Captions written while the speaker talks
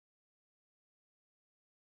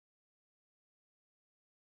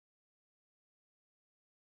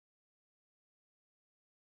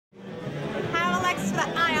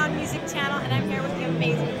channel, and I'm here with the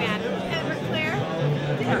amazing Band Everclear.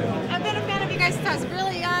 I've been a fan of you guys since I was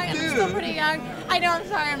really young, and I'm still pretty young. I know, I'm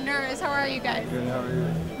sorry, I'm nervous. How are you guys? Good, how are you?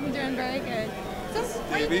 I'm doing very good. So,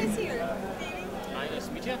 why are you guys here? Hi, nice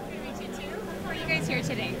to meet you. Nice to meet you too. Why are you guys here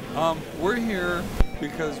today? We're here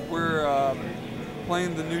because we're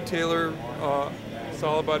playing the new Taylor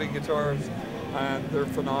solid body guitars, and they're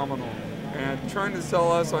phenomenal. And trying to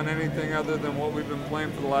sell us on anything other than what we've been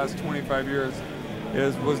playing for the last 25 years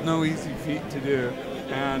was no easy feat to do.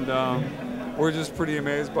 And we're just pretty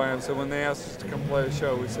amazed by them. So when they asked us to come play a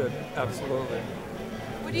show, we said, absolutely.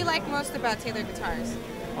 What do you like most about Taylor guitars?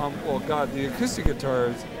 Well, God, the acoustic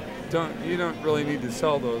guitars, you don't really need to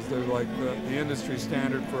sell those. They're like the industry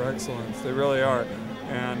standard for excellence. They really are.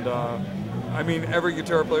 And I mean, every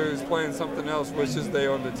guitar player who's playing something else wishes they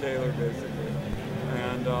owned a Taylor, basically.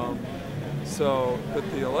 And but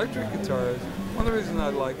the electric guitars, one of the reasons I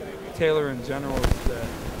like Taylor in general is that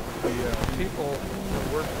the people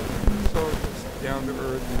that work with them are so just down to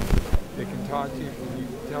earth, and they can talk to you and you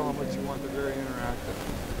can tell how much you want. They're very interactive,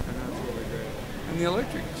 and that's really great. And the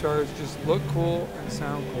electric guitars just look cool and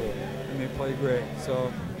sound cool, and they play great.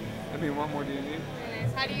 So, I mean, what more do you need?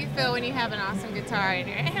 Nice. How do you feel when you have an awesome guitar in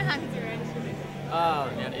your hands?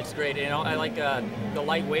 Yeah, it's great. You know, I like the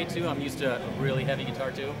lightweight too. I'm used to a really heavy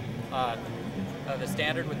guitar too. The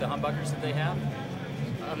standard with the humbuckers that they have,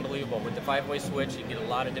 unbelievable. With the 5-way switch, you get a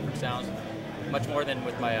lot of different sounds, much more than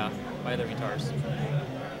with my my other guitars.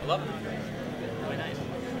 I love it. Really nice.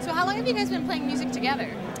 So how long have you guys been playing music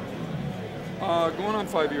together? Going on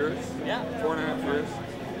 5 years. Yeah. 4.5 years.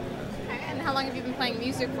 Okay. And how long have you been playing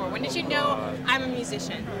music for? When did you know I'm a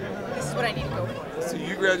musician? This is what I need to go for. So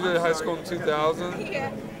you graduated high school in 2000?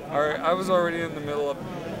 Yeah. All right, I was already in the middle of,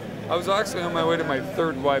 I was actually on my way to my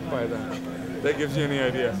third wife by then. That gives you any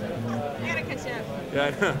idea. I gotta catch up. Yeah, I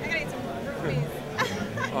know. I gotta eat some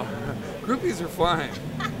groupies. Groupies are fine.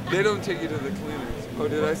 They don't take you to the cleaners. Oh,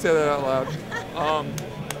 did I say that out loud?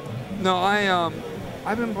 No,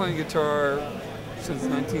 I've been playing guitar since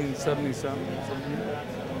 1977.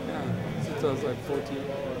 Yeah, since I was like 14. So,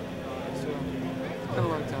 it's been a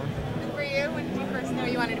long time. And for you, when did you first know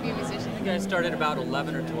you wanted to be a musician? I think I started about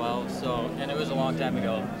 11 or 12, and it was a long time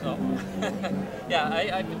ago. So, yeah,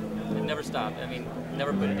 I never stopped. I mean,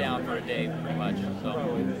 never put it down for a day, pretty much. So.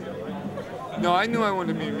 No, I knew I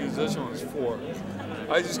wanted to be a musician when I was 4.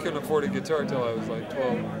 I just couldn't afford a guitar until I was like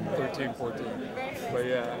 12, 13, 14. But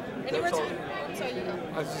yeah,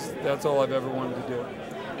 that's all I've ever wanted to do.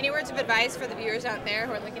 Any words of advice for the viewers out there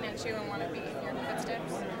who are looking at you and want to be in your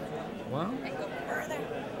footsteps? Well, And go further.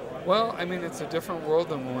 Well, I mean, it's a different world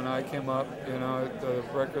than when I came up. You know, the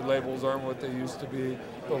record labels aren't what they used to be.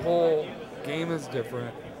 The whole game is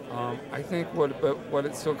different. I think what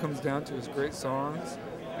it still comes down to is great songs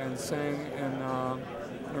and saying in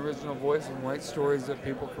an original voice and write stories that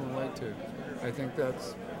people can relate to. I think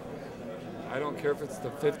that's, I don't care if it's the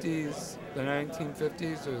 50s, the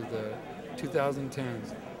 1950s, or the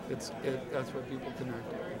 2010s. That's what people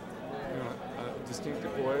connect with. You know, a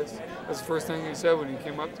distinctive voice. That's the first thing you said when you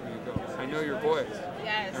came up to me. You go, I know your voice.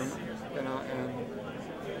 Yes. And,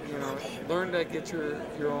 learn to get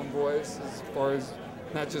your own voice as far as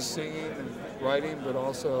not just singing and writing, but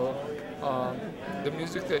also the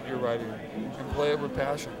music that you're writing, and play it with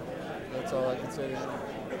passion. That's all I can say to you.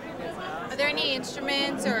 Are there any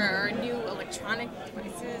instruments or new electronic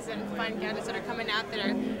devices and fun gadgets that are coming out that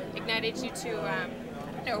are ignited you to,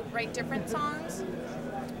 write different songs?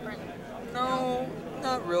 No,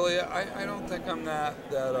 not really. I don't think I'm that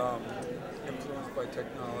influenced by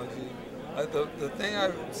technology. The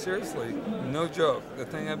thing seriously, no joke, the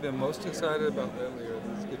thing I've been most excited about lately are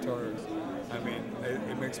these guitars. I mean,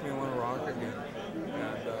 it makes me want to rock again.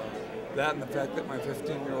 And that and the fact that my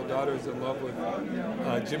 15-year-old daughter is in love with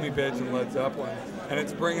Jimmy Page and Led Zeppelin, and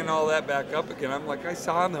it's bringing all that back up again. I'm like, I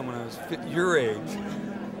saw them when I was your age.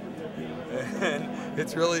 And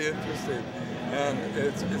it's really interesting. And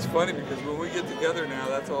it's funny because when we get together now,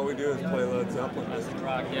 that's all we do is play Led Zeppelin. Classic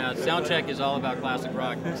rock. Yeah, Soundcheck is all about classic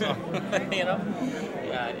rock. So,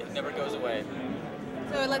 yeah, it never goes away.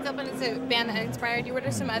 So Led Zeppelin is a band that inspired you. What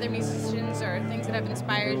are some other musicians or things that have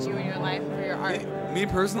inspired you in your life for your art? Me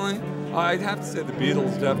personally, I'd have to say the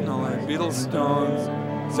Beatles, definitely. Beatles,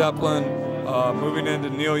 Stones, Zeppelin, moving into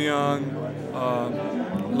Neil Young,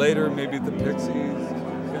 later maybe the Pixies,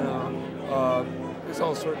 there's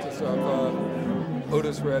all sorts of stuff.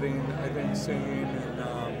 Otis Redding, I think, singing,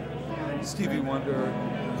 and Stevie Wonder,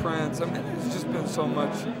 Prince. I mean, there's just been so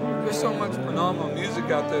much phenomenal music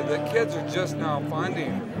out there that kids are just now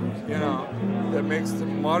finding, that makes the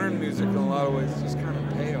modern music in a lot of ways just kind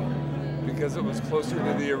of pale because it was closer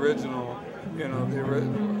to the original, you know,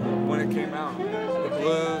 when it came out, the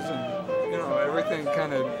blues and, you know, everything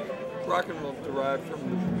kind of rock and roll derived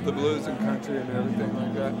from the blues and country and everything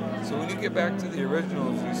like that. So when you get back to the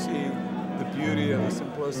originals, you see the beauty and the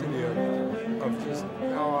simplicity of just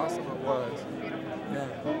how awesome it was. Yeah.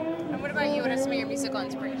 And what about you? What are some of your musical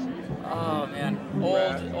inspirations? Oh man,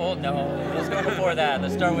 old, no. Let's go before that.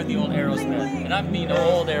 Let's start with the old Aerosmith. And I mean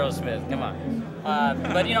old Aerosmith, come on.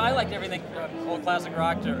 But you know, I liked everything, old classic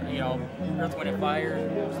rock to, you know, Earth, Wind &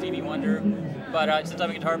 Fire, Stevie Wonder. But since I'm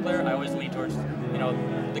a guitar player, I always lean towards, you know,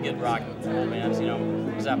 the good rock old bands, you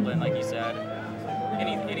know, Zeppelin, like you said.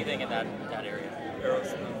 Anything in that area.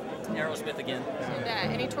 Aerosmith again.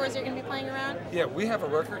 And any tours you're going to be playing around? Yeah, we have a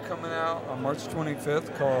record coming out on March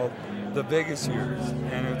 25th called The Vegas Years,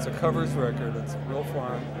 and it's a covers record. It's real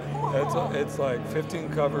fun. It's like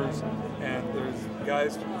 15 covers, and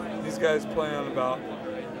these guys play on about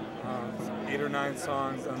 8 or 9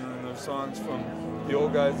 songs, and then there's songs from the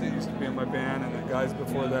old guys that used to be in my band and the guys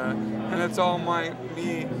before that. And it's all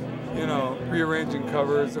me, you know, rearranging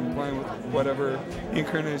covers and playing with whatever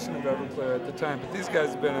incarnation of Everclear at the time. But these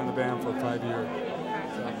guys have been in the band for 5 years.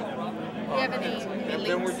 Do you have any And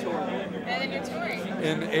then we're touring. And then you're touring.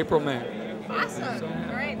 In April, May. Awesome.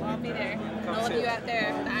 All right, well, I'll be there. All of you out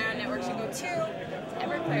there, the Ion Network should go to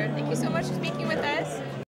Everclear. Thank you so much for speaking with